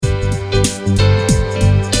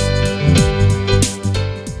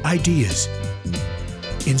ideas,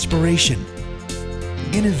 inspiration,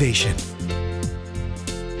 innovation.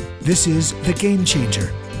 This is The Game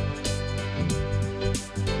Changer.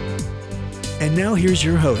 And now here's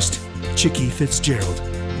your host, Chicke Fitzgerald.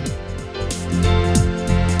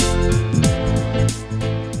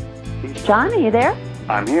 John, are you there?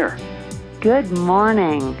 I'm here. Good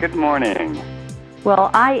morning. Good morning.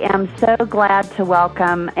 Well, I am so glad to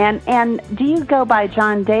welcome, and do you go by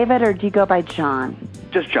John David or do you go by John?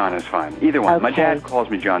 Just John is fine. Either one. Okay. My dad calls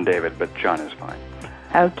me John David, but John is fine.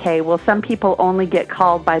 Okay, well, some people only get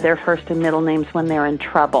called by their first and middle names when they're in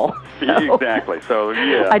trouble. So exactly. So,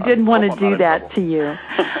 yeah. I didn't want to do that to you.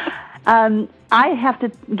 I have to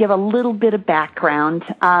give a little bit of background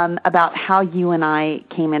about how you and I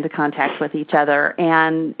came into contact with each other,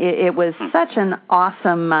 and it was such an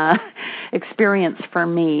awesome experience for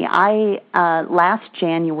me. Last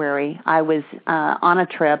January, I was on a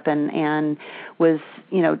trip and was,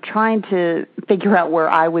 trying to figure out where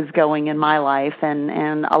I was going in my life,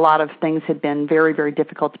 and a lot of things had been very, very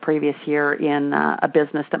difficult the previous year in a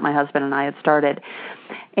business that my husband and I had started.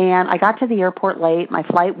 And I got to the airport late. My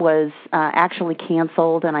flight was actually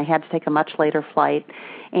canceled, and I had to take a much later flight.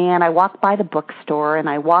 And I walked by the bookstore, and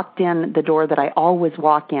I walked in the door that I always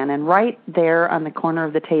walk in, and right there on the corner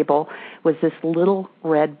of the table was this little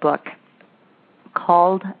red book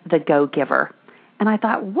called The Go-Giver. And I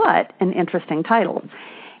thought, what an interesting title.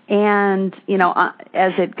 And,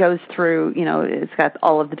 as it goes through, it's got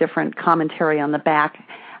all of the different commentary on the back.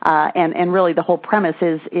 And really the whole premise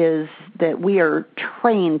is that we are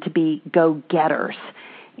trained to be go-getters,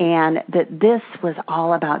 and that this was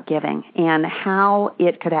all about giving and how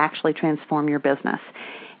it could actually transform your business.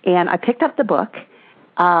 And I picked up the book,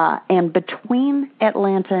 and between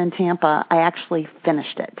Atlanta and Tampa, I actually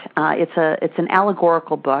finished it. It's an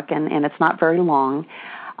allegorical book, and it's not very long.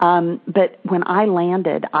 But when I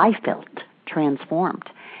landed, I felt transformed.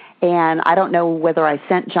 And I don't know whether I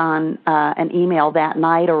sent John an email that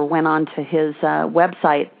night or went on to his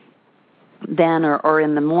website then or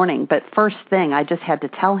in the morning. But first thing, I just had to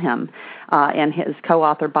tell him and his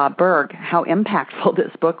co-author, Bob Berg, how impactful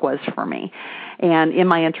this book was for me. And in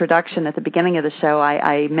my introduction at the beginning of the show,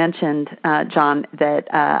 I mentioned, John, that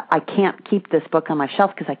I can't keep this book on my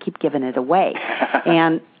shelf because I keep giving it away.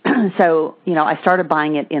 And so, I started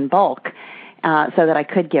buying it in bulk so that I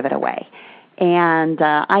could give it away. And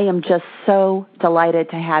I am just so delighted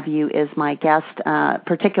to have you as my guest,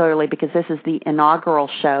 particularly because this is the inaugural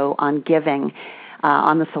show on giving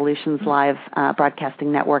on the Solutions Live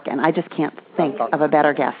Broadcasting Network, and I just can't think of a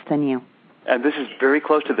better guest than you. And this is very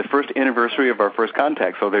close to the first anniversary of our first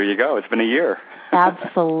contact, so there you go. It's been a year.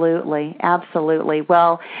 Absolutely, absolutely.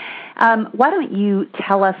 Well, why don't you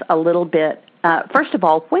tell us a little bit. First of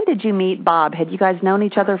all, when did you meet Bob? Had you guys known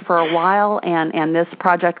each other for a while, and this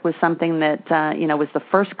project was something that, was the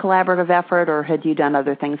first collaborative effort, or had you done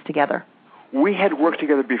other things together? We had worked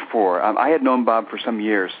together before. I had known Bob for some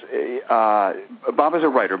years. Bob is a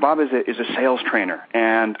writer. Bob is a sales trainer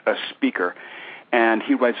and a speaker, and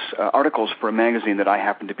he writes articles for a magazine that I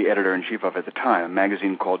happened to be editor-in-chief of at the time, a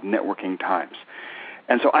magazine called Networking Times.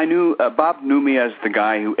 And so I knew, Bob knew me as the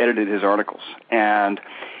guy who edited his articles, and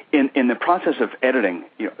in the process of editing,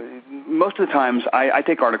 most of the times I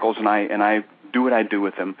take articles and I do what I do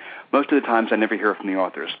with them. Most of the times I never hear from the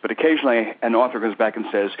authors, but occasionally an author goes back and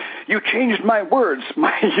says, "You changed my words.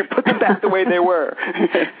 You put them back the way they were."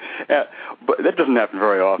 But that doesn't happen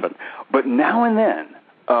very often. But now and then,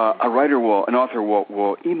 an author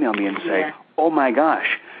will email me and say, "Oh my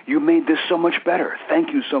gosh, you made this so much better.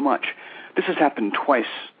 Thank you so much." This has happened twice,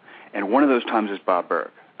 and one of those times is Bob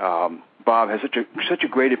Berg. Bob has such a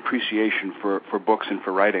great appreciation for books and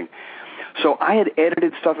for writing. So I had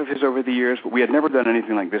edited stuff of his over the years, but we had never done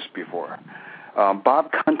anything like this before.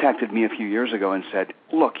 Bob contacted me a few years ago and said,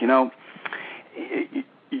 "Look, I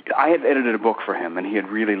had edited a book for him, and he had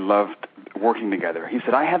really loved working together. He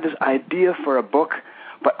said, I have this idea for a book,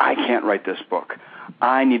 but I can't write this book.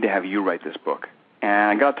 I need to have you write this book."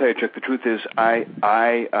 And I got to tell you, Chick, the truth is,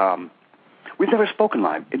 we've never spoken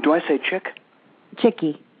live. Do I say Chick?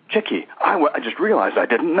 Chicke. Chicke. I just realized I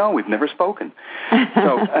didn't know. We've never spoken.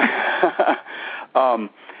 So,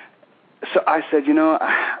 so I said,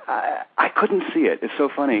 I couldn't see it. It's so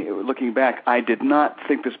funny. Looking back, I did not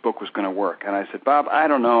think this book was going to work. And I said, Bob, I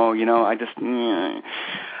don't know.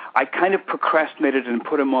 I kind of procrastinated and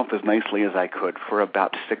put him off as nicely as I could for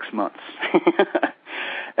about 6 months.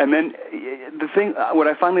 And then what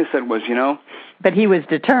I finally said was, But he was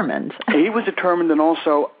determined. He was determined, and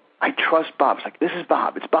also, I trust Bob. It's like, this is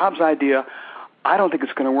Bob. It's Bob's idea. I don't think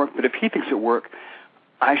it's going to work, but if he thinks it work,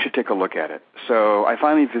 I should take a look at it. So I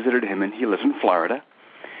finally visited him, and he lives in Florida.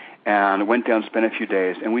 and went down, spent a few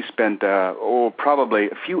days, and we spent, probably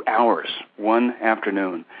a few hours one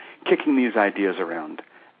afternoon kicking these ideas around.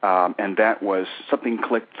 And that was, something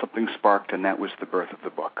clicked, something sparked, and that was the birth of the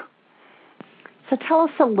book. So tell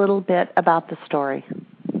us a little bit about the story.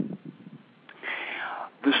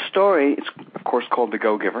 The story is, of course, called The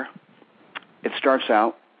Go-Giver. It starts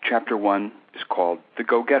out, chapter 1 is called The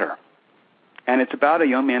Go-Getter. And it's about a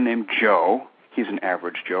young man named Joe. He's an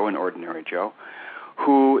average Joe, an ordinary Joe,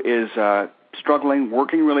 who is struggling,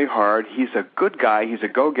 working really hard. He's a good guy. He's a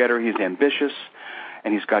go-getter. He's ambitious,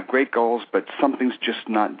 and he's got great goals, but something's just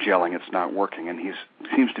not gelling. It's not working, and he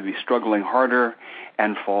seems to be struggling harder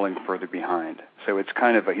and falling further behind. So it's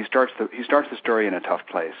kind of he starts the story in a tough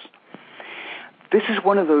place. This is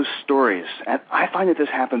one of those stories, and I find that this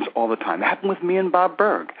happens all the time. It happened with me and Bob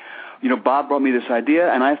Berg. You know, Bob brought me this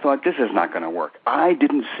idea, and I thought, this is not going to work. I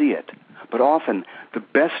didn't see it. But often, the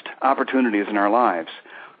best opportunities in our lives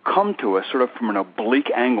come to us sort of from an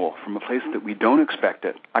oblique angle, from a place that we don't expect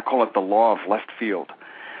it. I call it the law of left field.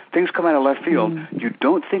 Things come out of left field. You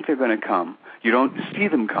don't think they're going to come. You don't see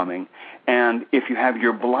them coming. And if you have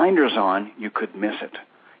your blinders on, you could miss it.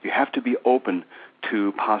 You have to be open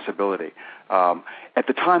to possibility. At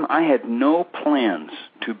the time, I had no plans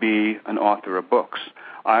to be an author of books.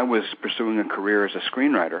 I was pursuing a career as a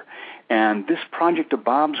screenwriter, and this project of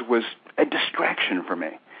Bob's was a distraction for me.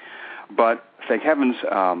 But thank heavens,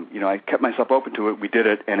 I kept myself open to it. We did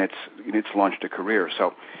it, and it's launched a career.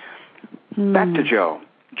 So back to Joe.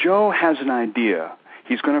 Joe has an idea.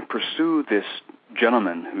 He's going to pursue this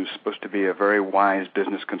gentleman who's supposed to be a very wise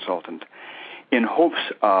business consultant in hopes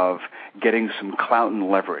of getting some clout and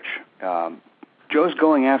leverage. Joe's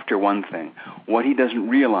going after one thing. What he doesn't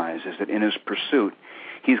realize is that in his pursuit,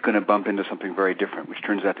 he's going to bump into something very different, which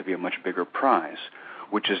turns out to be a much bigger prize,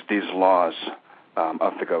 which is these laws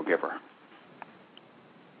of the Go-Giver.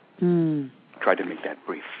 Tried to make that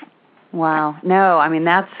brief. Wow. No, I mean,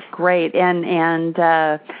 that's great. And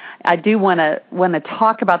I do want to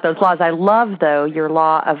talk about those laws. I love, though, your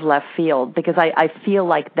law of left field, because I feel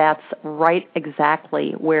like that's right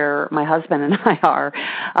exactly where my husband and I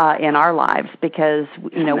are in our lives, because,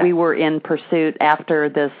 we were in pursuit after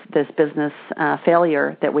this business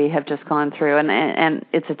failure that we have just gone through. And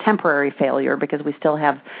it's a temporary failure because we still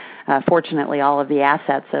have, fortunately, all of the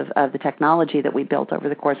assets of the technology that we built over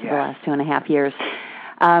the course of the last 2.5 years.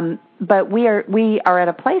 But we are at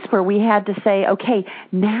a place where we had to say, okay,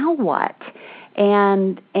 now what?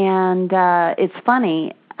 And it's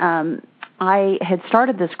funny. I had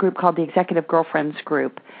started this group called the Executive Girlfriends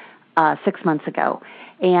Group 6 months ago,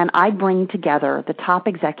 and I bring together the top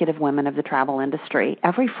executive women of the travel industry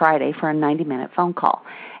every Friday for a 90-minute phone call.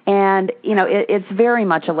 And, it's very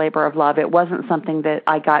much a labor of love. It wasn't something that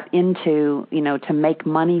I got into, to make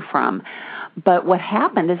money from. But what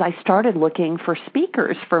happened is I started looking for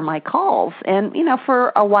speakers for my calls. And,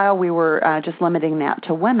 for a while we were just limiting that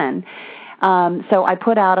to women. So I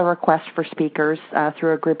put out a request for speakers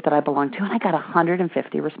through a group that I belong to, and I got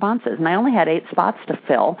 150 responses. And I only had 8 spots to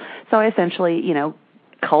fill. So I essentially,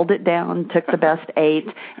 culled it down, took the best 8,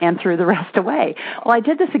 and threw the rest away. Well, I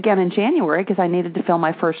did this again in January because I needed to fill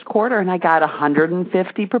my first quarter, and I got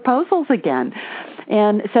 150 proposals again.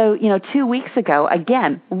 And so, 2 weeks ago,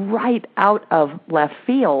 again, right out of left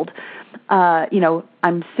field,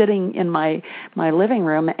 I'm sitting in my living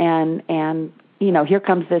room, and here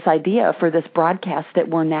comes this idea for this broadcast that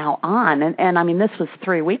we're now on. And I mean, this was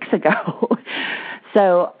 3 weeks ago.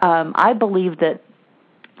 So I believe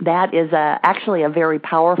that is actually a very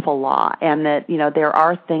powerful law, and that, there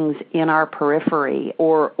are things in our periphery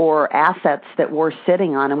or assets that we're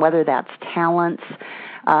sitting on, and whether that's talents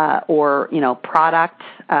or, product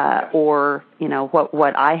or,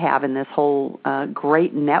 what I have in this whole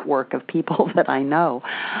great network of people that I know.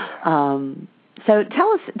 So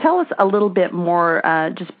tell us a little bit more,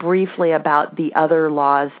 just briefly, about the other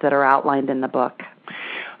laws that are outlined in the book.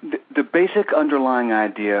 The basic underlying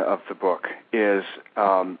idea of the book is,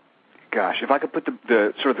 if I could put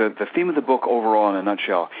the theme of the book overall in a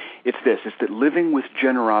nutshell, it's this: it's that living with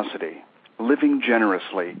generosity, living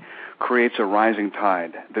generously, creates a rising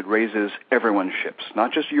tide that raises everyone's ships,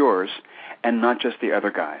 not just yours, and not just the other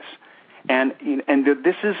guys. And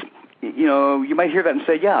this is, you might hear that and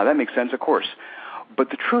say, yeah, that makes sense, of course. But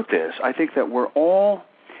the truth is, I think that we're all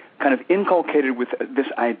kind of inculcated with this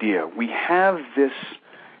idea. We have this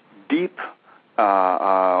deep,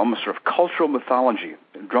 almost sort of cultural mythology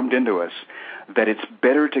drummed into us that it's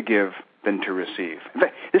better to give than to receive. In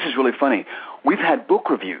fact, this is really funny. We've had book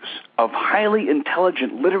reviews of highly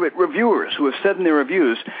intelligent, literate reviewers who have said in their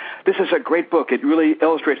reviews, this is a great book. It really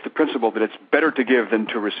illustrates the principle that it's better to give than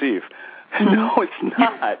to receive. No, it's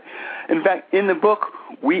not. In fact, in the book,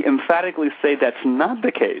 we emphatically say that's not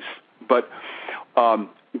the case. But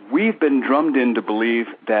we've been drummed in to believe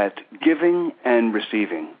that giving and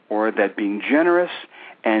receiving, or that being generous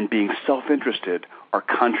and being self-interested, are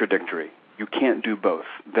contradictory. You can't do both.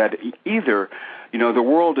 That either, the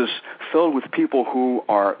world is filled with people who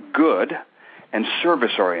are good and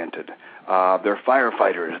service-oriented. They're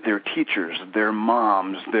firefighters, they're teachers, they're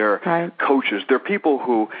moms, they're coaches. They're people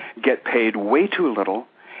who get paid way too little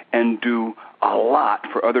and do a lot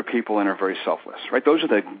for other people and are very selfless, right? Those are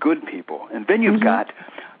the good people. And then you've got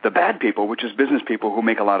the bad people, which is business people who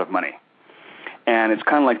make a lot of money. And it's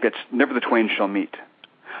kind of like that's never the twain shall meet.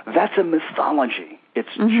 That's a mythology.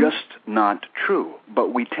 It's just not true,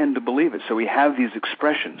 but we tend to believe it. So we have these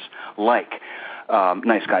expressions like,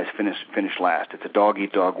 nice guys finish last. It's a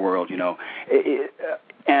dog-eat-dog world,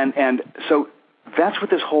 and so that's what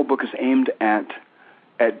this whole book is aimed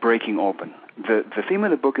at breaking open. The theme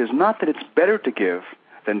of the book is not that it's better to give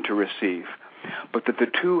than to receive, but that the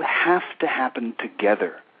two have to happen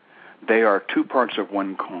together. They are two parts of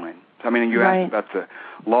one coin. I mean, you asked about the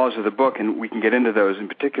laws of the book, and we can get into those in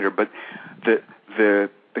particular, but the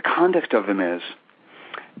context of them is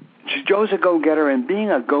Joe's a go-getter, and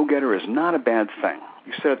being a go-getter is not a bad thing.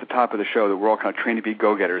 You said at the top of the show that we're all kind of trained to be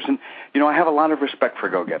go-getters, and, I have a lot of respect for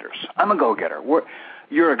go-getters. I'm a go-getter.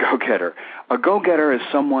 You're a go-getter. A go-getter is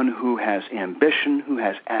someone who has ambition, who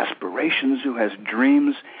has aspirations, who has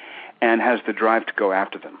dreams, and has the drive to go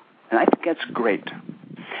after them. And I think that's great.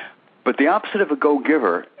 But the opposite of a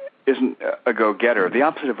go-giver isn't a go-getter. The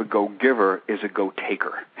opposite of a go-giver is a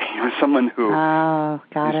go-taker. Someone who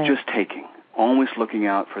is just taking, always looking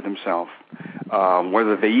out for themselves,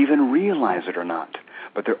 whether they even realize it or not.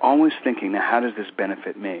 But they're always thinking, now, how does this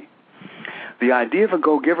benefit me? The idea of a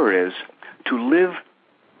go-giver is to live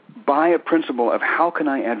by a principle of how can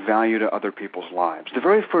I add value to other people's lives. The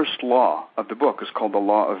very first law of the book is called the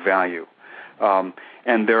law of value. And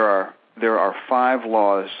there are 5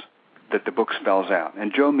 laws that the book spells out.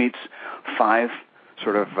 And Joe meets 5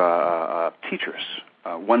 sort of teachers,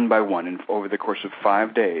 one by one, over the course of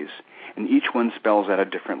 5 days. And each one spells out a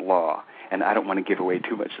different law. And I don't want to give away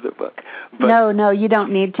too much of the book. But No, you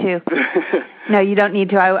don't need to. No, you don't need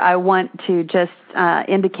to. I want to just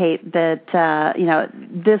indicate that,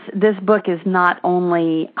 this book is not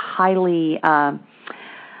only highly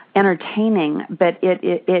entertaining, but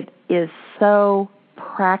it is so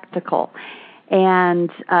practical. And,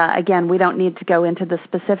 again, we don't need to go into the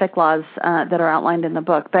specific laws that are outlined in the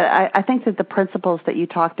book, but I think that the principles that you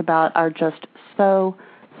talked about are just so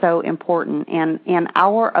important, and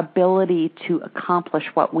our ability to accomplish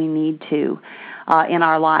what we need to in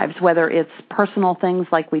our lives, whether it's personal things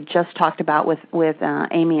like we just talked about with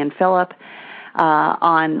Amy and Philip,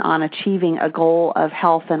 on achieving a goal of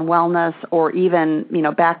health and wellness, or even,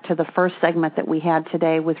 back to the first segment that we had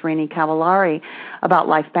today with Rini Cavallari about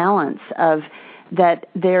life balance, of that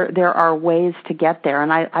there are ways to get there.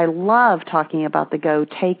 And I love talking about the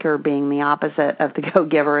go-taker being the opposite of the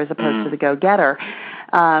go-giver as opposed to the go-getter,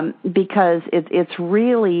 because it's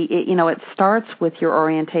really, it starts with your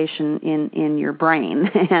orientation in your brain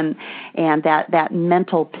and that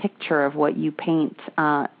mental picture of what you paint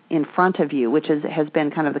in front of you, which has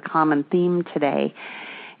been kind of the common theme today.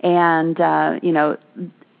 And,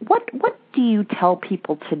 what do you tell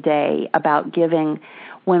people today about giving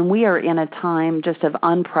when we are in a time just of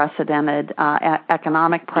unprecedented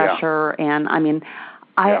economic pressure? Yeah. And, I mean,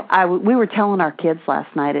 we were telling our kids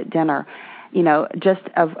last night at dinner, just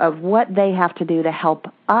of what they have to do to help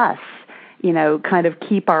us, kind of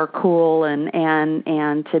keep our cool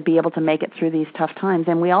and to be able to make it through these tough times.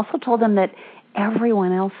 And we also told them that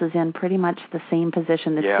everyone else is in pretty much the same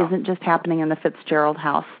position. This isn't just happening in the Fitzgerald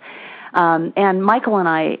house. And Michael and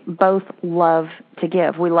I both love to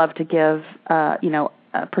give. We love to give,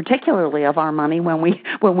 particularly of our money when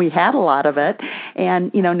we had a lot of it.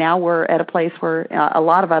 And, now we're at a place where a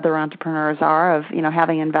lot of other entrepreneurs are, of,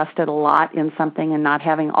 having invested a lot in something and not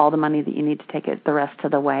having all the money that you need to take it the rest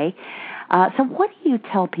of the way. So what do you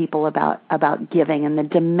tell people about giving and the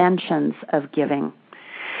dimensions of giving?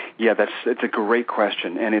 Yeah, it's a great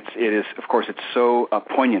question, and it is of course it's so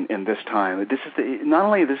poignant in this time. Not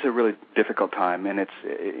only is this a really difficult time, and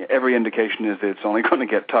every indication is that it's only going to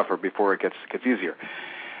get tougher before it gets easier.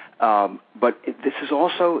 But this is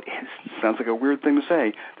also, it sounds like a weird thing to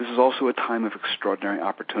say, this is also a time of extraordinary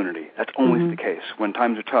opportunity. That's always the case. When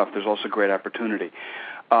times are tough, there's also great opportunity.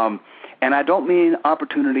 And I don't mean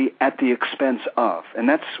opportunity at the expense of, and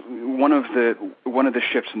that's one of the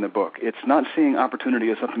shifts in the book. It's not seeing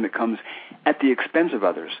opportunity as something that comes at the expense of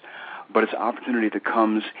others, but it's opportunity that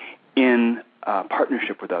comes in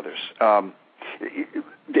partnership with others.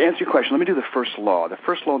 To answer your question, let me do the first law. The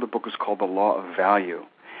first law of the book is called the law of value.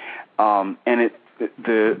 And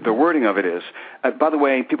the wording of it is, by the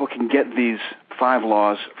way, people can get these 5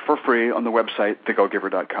 laws for free on the website,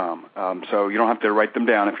 thegogiver.com. So you don't have to write them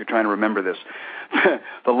down if you're trying to remember this.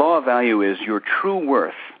 The law of value is your true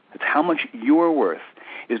worth. It's how much you're worth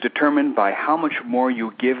is determined by how much more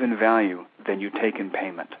you give in value than you take in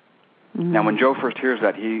payment. Mm-hmm. Now, when Joe first hears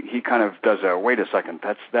that, he kind of does a, wait a second,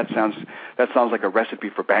 that sounds like a recipe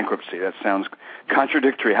for bankruptcy. That sounds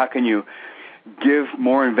contradictory. How can you give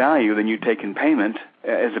more in value than you take in payment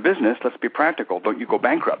as a business? Let's be practical. Don't you go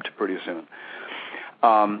bankrupt pretty soon?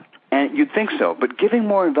 And you'd think so, but giving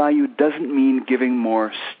more in value doesn't mean giving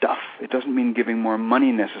more stuff. It doesn't mean giving more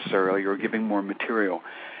money necessarily or giving more material.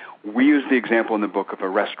 We use the example in the book of a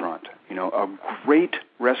restaurant. A great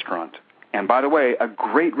restaurant. And by the way, a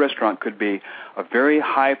great restaurant could be a very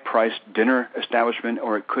high-priced dinner establishment,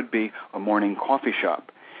 or it could be a morning coffee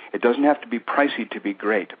shop. It doesn't have to be pricey to be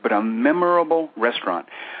great, but a memorable restaurant,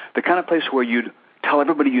 the kind of place where you'd tell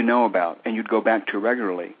everybody you know about and you'd go back to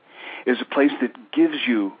regularly, is a place that gives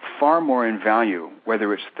you far more in value,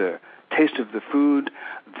 whether it's the taste of the food,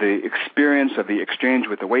 the experience of the exchange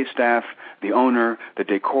with the waitstaff, the owner, the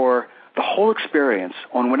decor, the whole experience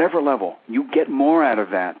on whatever level. You get more out of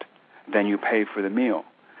that than you pay for the meal.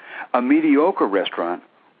 A mediocre restaurant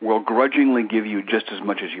will grudgingly give you just as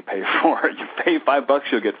much as you pay for it. You pay $5,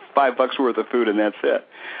 you'll get $5 worth of food, and that's it.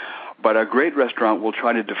 But a great restaurant will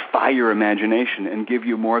try to defy your imagination and give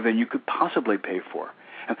you more than you could possibly pay for.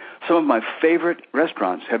 And some of my favorite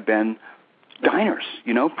restaurants have been diners,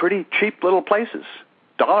 pretty cheap little places,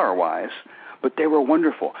 dollar-wise, but they were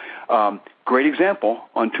wonderful. Great example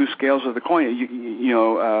on 2 scales of the coin.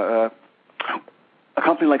 A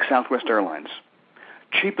company like Southwest Airlines,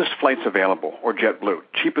 cheapest flights available, or JetBlue,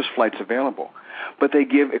 cheapest flights available, but they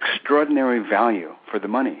give extraordinary value for the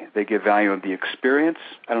money. They give value of the experience.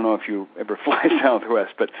 I don't know if you ever fly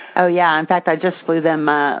Southwest, but... Oh, yeah. In fact, I just flew them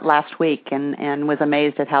last week and was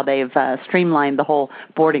amazed at how they've streamlined the whole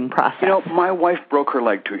boarding process. My wife broke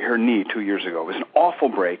her knee 2 years ago. It was an awful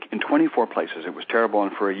break in 24 places. It was terrible,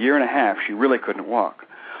 and for a year and a half, she really couldn't walk.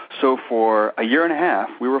 So for a year and a half,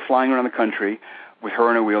 we were flying around the country with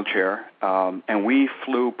her in a wheelchair, and we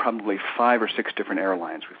flew probably 5 or 6 different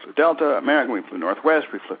airlines. We flew Delta, American, we flew Northwest,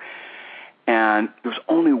 and there was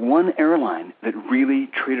only one airline that really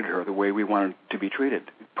treated her the way we wanted to be treated.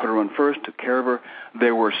 Put her on first, took care of her.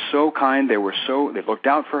 They were so kind, they looked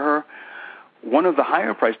out for her. One of the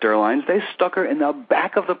higher-priced airlines, they stuck her in the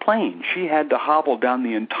back of the plane. She had to hobble down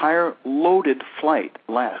the entire loaded flight.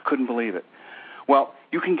 Couldn't believe it. Well,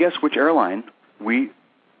 you can guess which airline we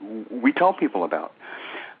tell people about.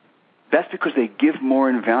 That's because they give more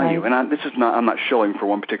in value. Right. And I'm not shilling for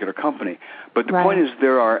one particular company, but the point is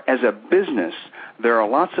as a business, there are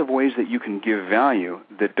lots of ways that you can give value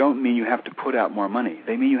that don't mean you have to put out more money.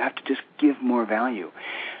 They mean you have to just give more value.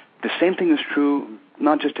 The same thing is true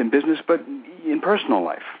not just in business, but in personal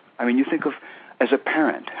life. I mean, you think of, as a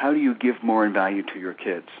parent, how do you give more in value to your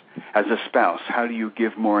kids? As a spouse, how do you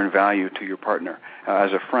give more in value to your partner?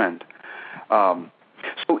 As a friend?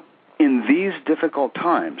 So in these difficult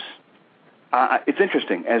times, it's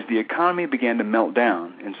interesting. As the economy began to melt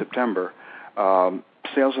down in September,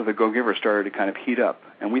 sales of the Go-Giver started to kind of heat up,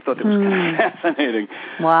 and we thought that was kind of fascinating.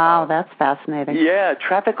 Wow, that's fascinating. Yeah,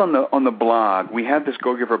 traffic on the blog. We have this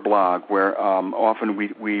Go-Giver blog where often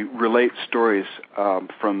we relate stories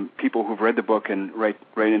from people who've read the book and write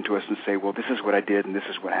into us and say, well, this is what I did, and this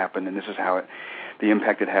is what happened, and this is how the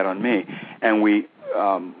impact it had on me. And we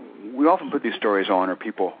often put these stories on, or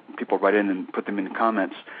people write in and put them in the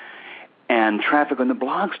comments, and traffic on the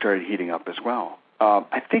blog started heating up as well.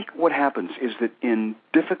 I think what happens is that in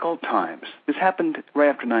difficult times, this happened right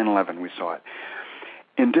after 9/11, we saw it.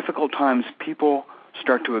 In difficult times, people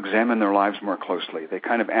start to examine their lives more closely. They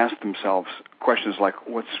kind of ask themselves questions like,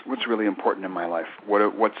 what's really important in my life? What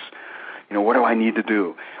do I need to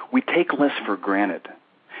do? We take less for granted.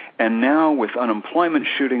 And now with unemployment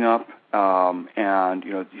shooting up, and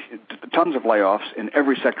tons of layoffs in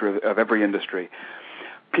every sector of every industry,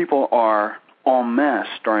 people are en masse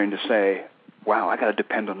starting to say, wow, I got to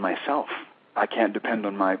depend on myself. I can't depend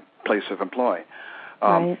on my place of employ.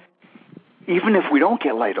 Right. Even if we don't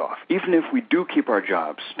get laid off, even if we do keep our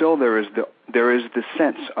jobs, still there is the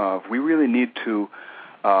sense of we really need to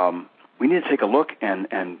take a look and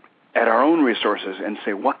at our own resources and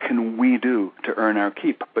say, what can we do to earn our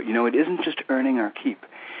keep? But it isn't just earning our keep.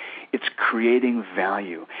 It's creating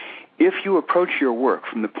value. If you approach your work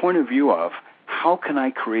from the point of view of how can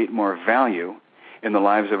I create more value in the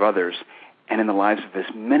lives of others, and in the lives of as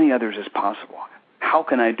many others as possible. How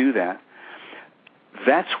can I do that?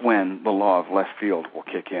 That's when the law of left field will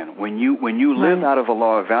kick in. When you live out of a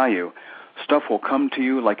law of value, stuff will come to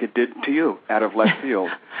you like it did to you out of left field.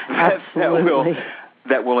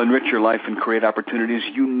 that will enrich your life and create opportunities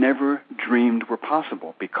you never dreamed were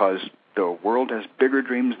possible, because the world has bigger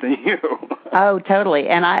dreams than you. Oh, totally.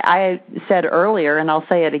 And I said earlier, and I'll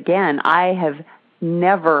say it again, I have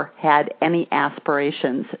never had any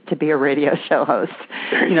aspirations to be a radio show host.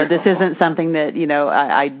 This isn't something that,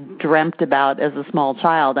 I dreamt about as a small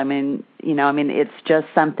child. It's just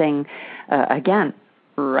something, again,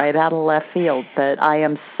 right out of left field. But I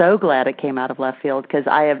am so glad it came out of left field, because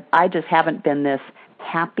I just haven't been this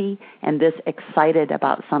happy and this excited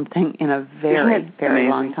about something in a very, very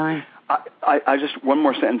long time. I just, one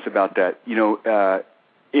more sentence about that.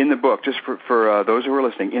 In the book, just for those who are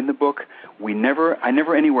listening, in the book, I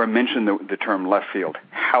never anywhere mention the term left field.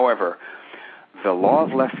 However, the law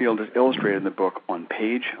of left field is illustrated in the book on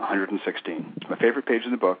page 116. It's my favorite page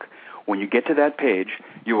in the book. When you get to that page,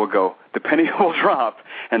 you will go, the penny will drop,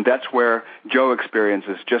 and that's where Joe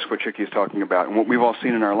experiences just what Chicke is talking about and what we've all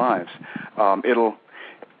seen in our lives.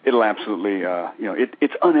 It'll absolutely,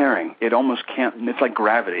 it's unerring. It almost can't, it's like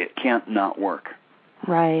gravity. It can't not work.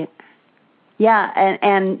 Right. Yeah,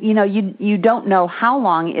 and you don't know how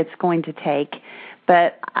long it's going to take,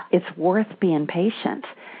 but it's worth being patient.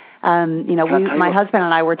 My husband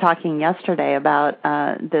and I were talking yesterday about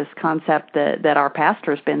this concept that our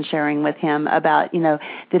pastor's been sharing with him about,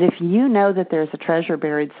 that if you know that there's a treasure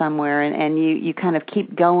buried somewhere and you kind of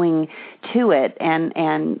keep going to it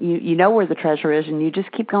and you know where the treasure is and you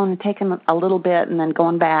just keep going and taking a little bit and then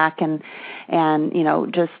going back and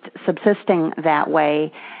just subsisting that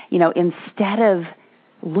way, instead of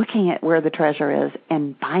looking at where the treasure is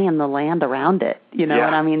and buying the land around it,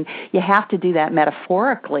 and you have to do that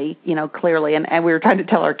metaphorically, clearly. And we were trying to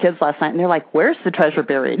tell our kids last night, and they're like, "Where's the treasure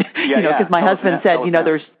buried?" Because my husband said,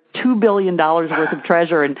 there's $2 billion worth of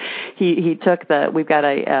treasure, and he took we've got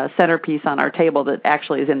a centerpiece on our table that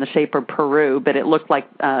actually is in the shape of Peru, but it looked like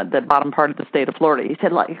the bottom part of the state of Florida. He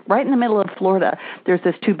said, like, right in the middle of Florida, there's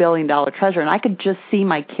this $2 billion treasure, and I could just see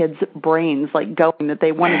my kids' brains going that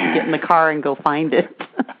they wanted to get in the car and go find it.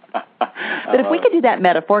 But if we could do that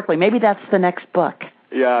metaphorically, maybe that's the next book.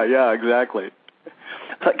 Yeah, exactly.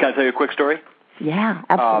 Can I tell you a quick story? Yeah,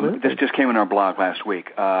 absolutely. This just came in our blog last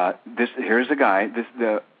week. Here's the guy.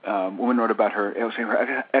 The woman wrote about her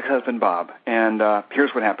ex-husband Bob, and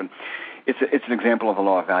here's what happened. It's an example of the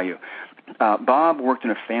law of value. Bob worked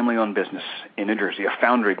in a family-owned business in New Jersey, a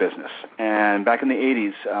foundry business. And back in the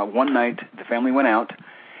 80s, one night the family went out,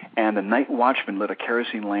 and the night watchman lit a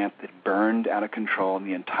kerosene lamp that burned out of control, and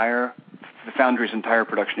the foundry's entire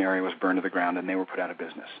production area was burned to the ground, and they were put out of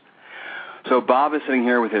business. So Bob is sitting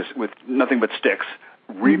here with nothing but sticks,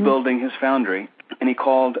 rebuilding his foundry, and he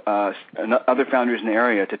called other foundries in the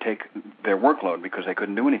area to take their workload because they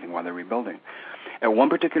couldn't do anything while they're rebuilding. At one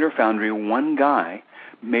particular foundry, one guy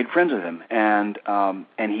made friends with him, and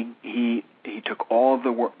he took all of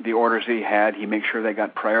the orders that he had. He made sure they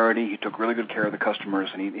got priority. He took really good care of the customers,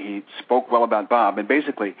 and he spoke well about Bob. And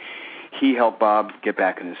basically, he helped Bob get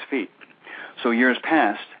back on his feet. So years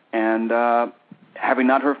passed, and having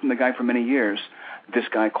not heard from the guy for many years, this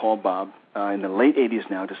guy called Bob in the late 80s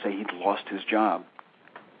now to say he'd lost his job.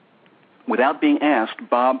 Without being asked,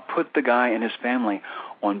 Bob put the guy and his family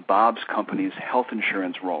on Bob's company's health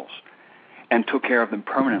insurance rolls and took care of them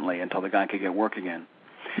permanently until the guy could get work again.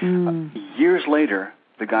 Years later,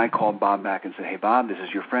 the guy called Bob back and said, "Hey, Bob, this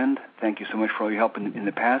is your friend. Thank you so much for all your help in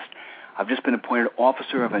the past. I've just been appointed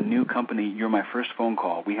officer of a new company. You're my first phone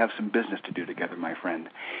call. We have some business to do together, my friend."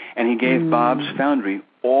 And he gave Bob's foundry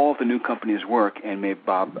all the new company's work and made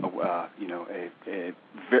Bob, I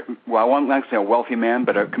won't like to say a wealthy man,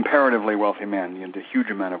 but a comparatively wealthy man. He did a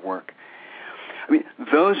huge amount of work. I mean,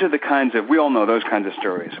 those are the kinds of, we all know those kinds of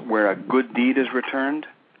stories where a good deed is returned.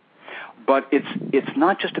 But it's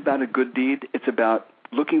not just about a good deed. It's about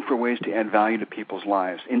looking for ways to add value to people's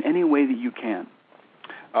lives in any way that you can.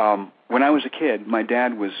 When I was a kid, my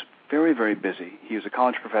dad was very, very busy. He was a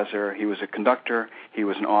college professor, he was a conductor, he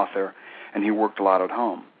was an author, and he worked a lot at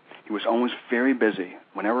home. He was always very busy.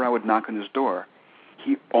 Whenever I would knock on his door,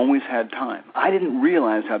 he always had time. I didn't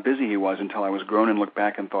realize how busy he was until I was grown and looked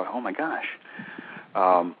back and thought, oh my gosh.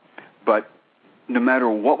 But no matter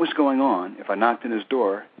what was going on, if I knocked on his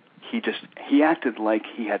door, he acted like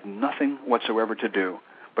he had nothing whatsoever to do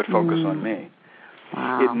but focus on me.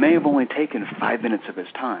 Wow. It may have only taken 5 minutes of his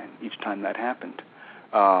time each time that happened.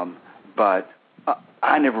 But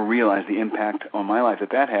I never realized the impact on my life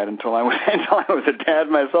that had until I was a dad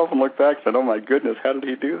myself and looked back and said, oh, my goodness, how did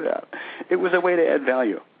he do that? It was a way to add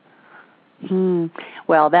value.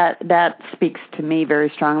 Well, that speaks to me very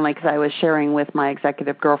strongly, because I was sharing with my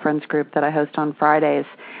executive girlfriends group that I host on Fridays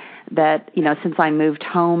that, since I moved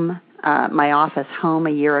home, my office home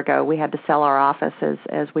a year ago, we had to sell our office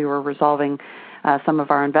as we were resolving some of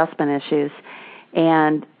our investment issues.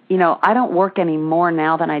 And, I don't work any more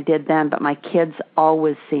now than I did then, but my kids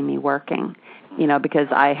always see me working, because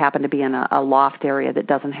I happen to be in a loft area that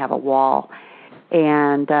doesn't have a wall.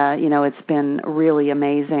 And, it's been really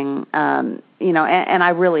amazing, and I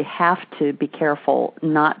really have to be careful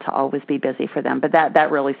not to always be busy for them. But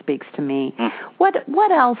that really speaks to me.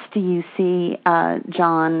 What else do you see,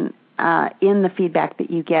 John, in the feedback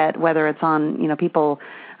that you get, whether it's on, people,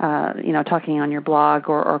 talking on your blog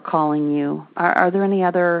or calling you? Are there any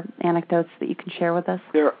other anecdotes that you can share with us?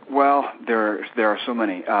 There are so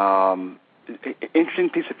many. Interesting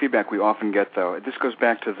piece of feedback we often get, though. This goes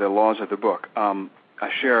back to the laws of the book. I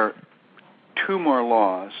share 2 more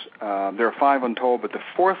laws. There are 5 untold, but the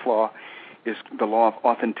 4th law is the law of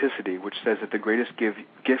authenticity, which says that the greatest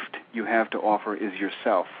gift you have to offer is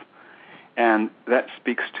yourself. And that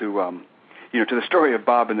speaks to the story of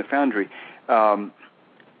Bob and the Foundry.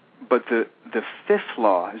 But the 5th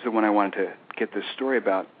law is the one I wanted to get this story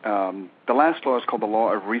about. The last law is called the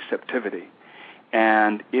law of receptivity.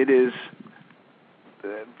 And it is,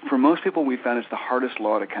 for most people, we found it's the hardest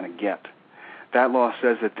law to kind of get. That law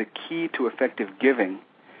says that the key to effective giving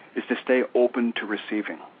is to stay open to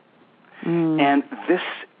receiving. And this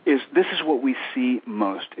is what we see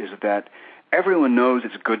most, is that everyone knows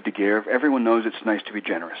it's good to give. Everyone knows it's nice to be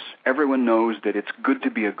generous. Everyone knows that it's good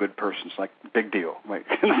to be a good person. It's like, big deal. Like,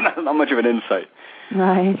 not much of an insight.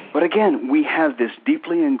 Right. But again, we have this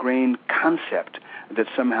deeply ingrained concept that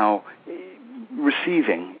somehow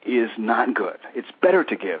receiving is not good. It's better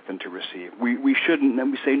to give than to receive. We shouldn't,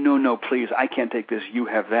 and we say, no, please, I can't take this, you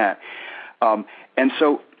have that. And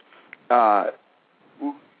so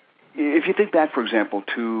if you think back, for example,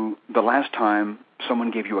 to the last time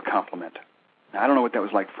someone gave you a compliment. Now, I don't know what that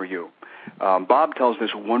was like for you. Bob tells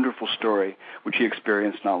this wonderful story, which he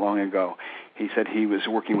experienced not long ago. He said he was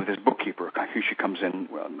working with his bookkeeper. She comes in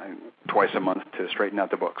twice a month to straighten out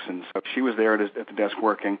the books. And so she was there at the desk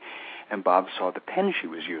working, and Bob saw the pen she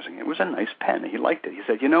was using. It was a nice pen. He liked it. He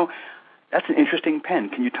said, that's an interesting pen.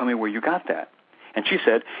 Can you tell me where you got that? And she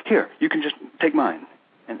said, here, you can just take mine.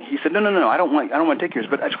 And he said, no, I don't want to take yours,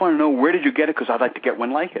 but I just want to know, where did you get it, because I'd like to get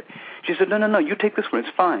one like it. She said, no, you take this one,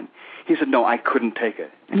 it's fine. He said, no, I couldn't take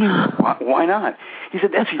it. And she said, why not? He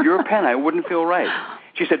said, that's your pen, I wouldn't feel right.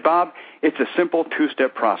 She said, Bob, it's a simple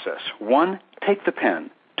 2-step process. 1, take the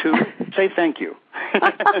pen. 2, say thank you.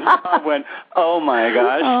 And Bob went, oh my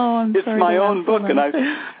gosh, it's my own book.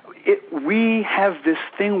 And we have this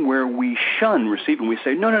thing where we shun receiving. We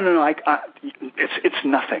say, no, it's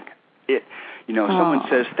nothing. Someone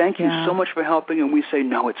says, thank you so much for helping, and we say,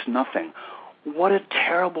 no, it's nothing. What a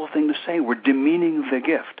terrible thing to say. We're demeaning the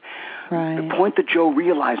gift. Right. The point that Joe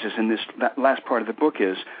realizes in that last part of the book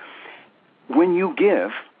is, when you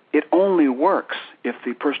give, it only works if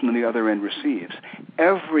the person on the other end receives.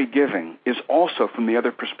 Every giving is also, from the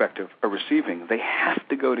other perspective, a receiving. They have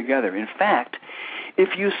to go together. In fact,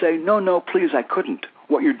 if you say, no, please, I couldn't,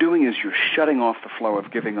 what you're doing is you're shutting off the flow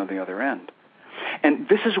of giving on the other end. And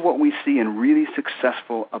this is what we see in really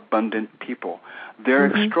successful, abundant people. They're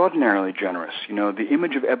extraordinarily generous. The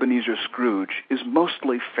image of Ebenezer Scrooge is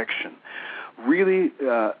mostly fiction. Really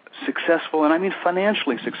successful, and I mean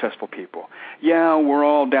financially successful people. Yeah, we're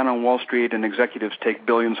all down on Wall Street, and executives take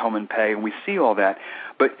billions home in pay, and we see all that.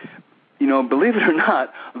 But, believe it or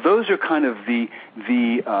not, those are kind of the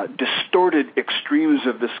distorted extremes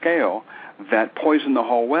of the scale that poison the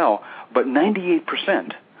whole well. But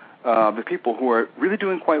 98%. The people who are really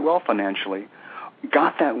doing quite well financially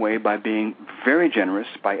got that way by being very generous,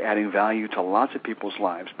 by adding value to lots of people's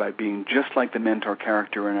lives, by being just like the mentor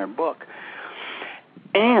character in our book.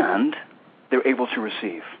 And they're able to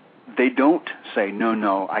receive. They don't say,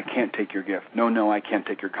 no, I can't take your gift. No, I can't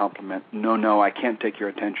take your compliment. No, I can't take your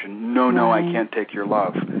attention. No, I can't take your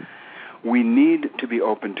love. We need to be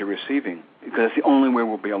open to receiving, because it's the only way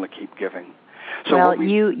we'll be able to keep giving. So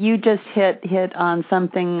you just hit on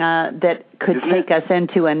something that could take us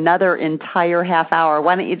into another entire half hour.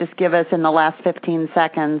 Why don't you just give us, in the last 15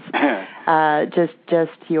 seconds, just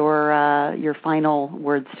your final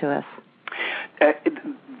words to us?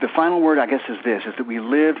 the final word, I guess, is this, is that we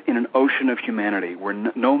live in an ocean of humanity where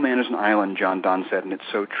no man is an island, John Donne said, and it's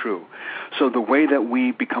so true. So the way that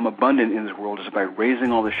we become abundant in this world is by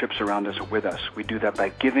raising all the ships around us with us. We do that by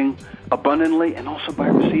giving abundantly and also by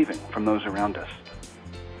receiving from those around us.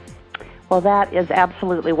 Well, that is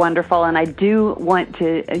absolutely wonderful, and I do want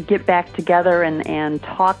to get back together and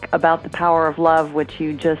talk about the power of love, which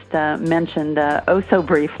you just mentioned oh so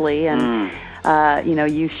briefly, and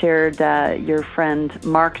you shared your friend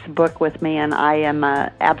Mark's book with me, and I am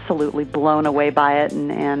absolutely blown away by it,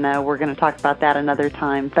 and we're going to talk about that another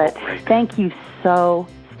time. But thank you so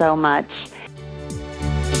much.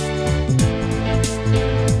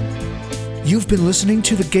 You've been listening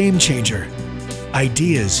to The Game Changer.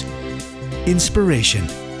 Ideas, inspiration,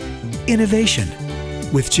 innovation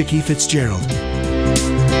with Chicke Fitzgerald.